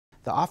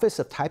The office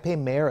of Taipei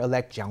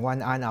Mayor-elect Chiang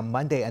Wan-an on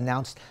Monday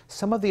announced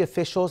some of the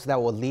officials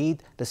that will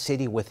lead the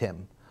city with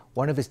him.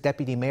 One of his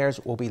deputy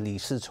mayors will be Lee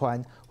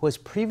Shu-chuan, who has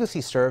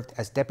previously served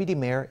as deputy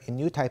mayor in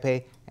New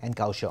Taipei and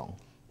Kaohsiung.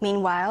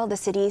 Meanwhile, the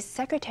city's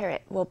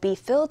secretariat will be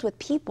filled with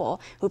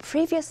people who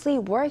previously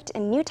worked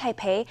in New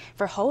Taipei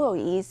for Hou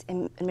Yu-ih's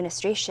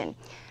administration.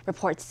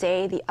 Reports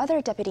say the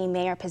other deputy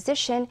mayor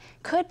position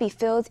could be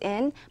filled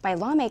in by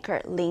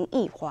lawmaker Lin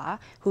Yi-hua,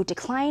 who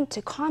declined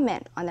to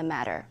comment on the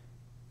matter.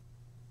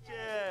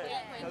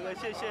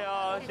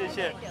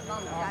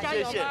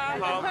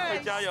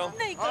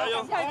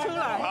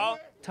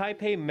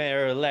 Taipei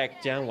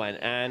Mayor-elect Chiang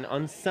Wan-an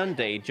on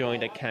Sunday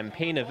joined a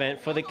campaign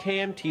event for the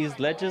KMT's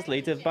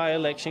legislative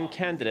by-election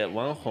candidate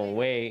Wang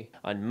Hung-wei.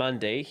 On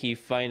Monday, he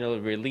finally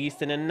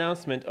released an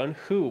announcement on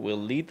who will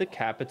lead the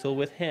capital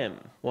with him.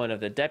 One of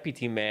the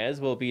deputy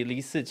mayors will be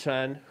Lee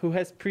Shu-chuan, who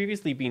has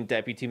previously been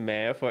deputy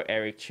mayor for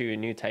Eric Chu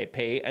in New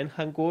Taipei and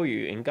Han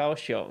Kuo-yu in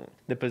Kaohsiung.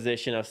 The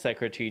position of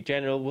Secretary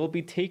General will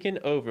be taken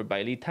over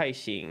by Lee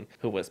Tai-hsing,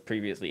 who was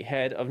previously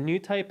head of New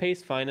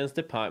Taipei's finance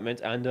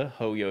department under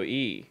Hou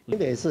Yu-ih. New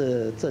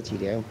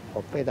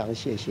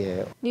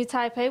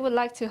Taipei would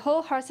like to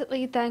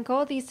wholeheartedly thank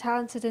all these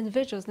talented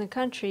individuals in the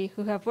country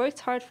who have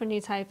worked hard for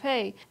New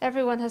Taipei.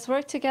 Everyone has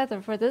worked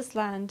together for this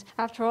land.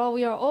 After all,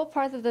 we are all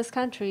part of this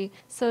country,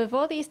 so if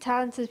all these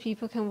talented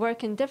people can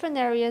work in different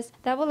areas,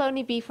 that will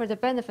only be for the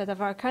benefit of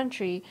our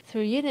country.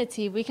 Through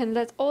unity, we can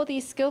let all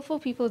these skillful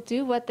people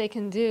do what they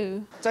can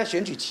do.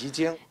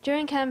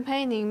 During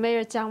campaigning,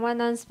 Mayor Chiang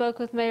Wan-an spoke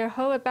with Mayor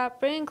Hou about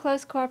bringing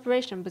close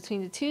cooperation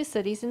between the two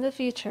cities in the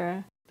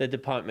future. The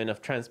Department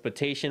of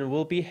Transportation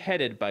will be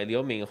headed by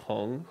Liu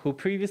Minhong, who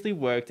previously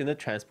worked in the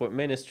Transport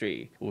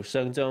Ministry. Wu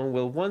Shengzhong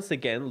will once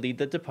again lead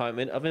the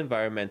Department of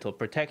Environmental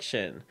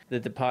Protection. The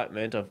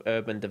Department of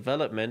Urban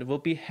Development will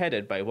be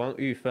headed by Wang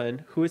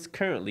Yu-fen, who is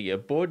currently a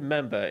board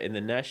member in the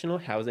National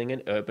Housing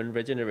and Urban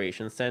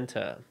Regeneration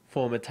Center.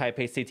 Former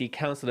Taipei City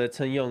Councillor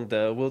Chen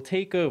Yongde will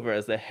take over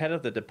as the head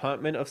of the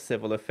Department of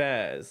Civil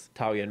Affairs.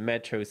 Taoyuan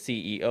Metro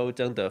CEO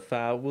Zheng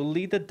Defa will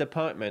lead the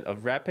Department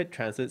of Rapid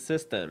Transit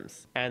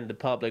Systems. And the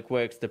Public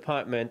Works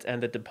Department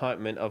and the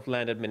Department of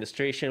Land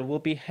Administration will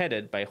be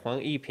headed by Huang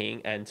Yiping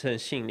and Chen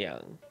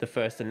Xinliang. The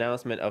first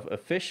announcement of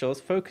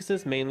officials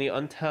focuses mainly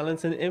on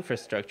talents in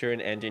infrastructure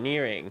and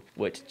engineering,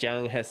 which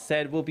Jiang has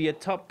said will be a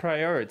top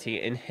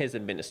priority in his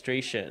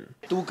administration.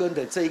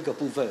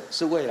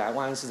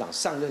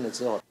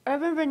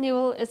 Urban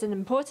renewal is an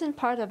important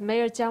part of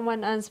Mayor Chiang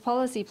Wan-an's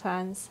policy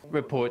plans.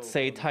 Reports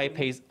say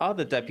Taipei's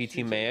other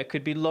deputy mayor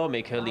could be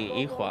lawmaker Lin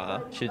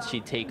Yi-hua. Should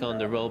she take on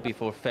the role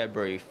before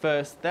February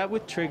 1st, that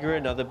would trigger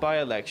another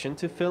by-election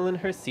to fill in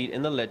her seat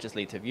in the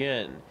Legislative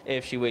Yuan.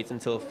 If she waits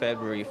until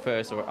February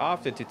 1st or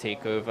after to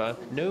take over,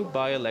 no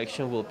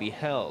by-election will be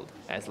held,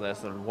 as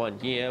less than 1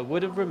 year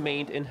would have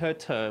remained in her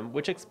term,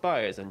 which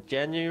expires on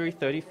January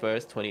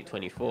 31st,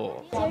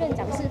 2024.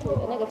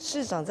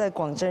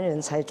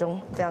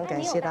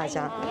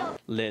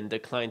 Lin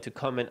declined to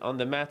comment on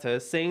the matter,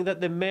 saying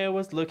that the mayor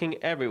was looking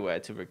everywhere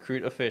to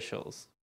recruit officials.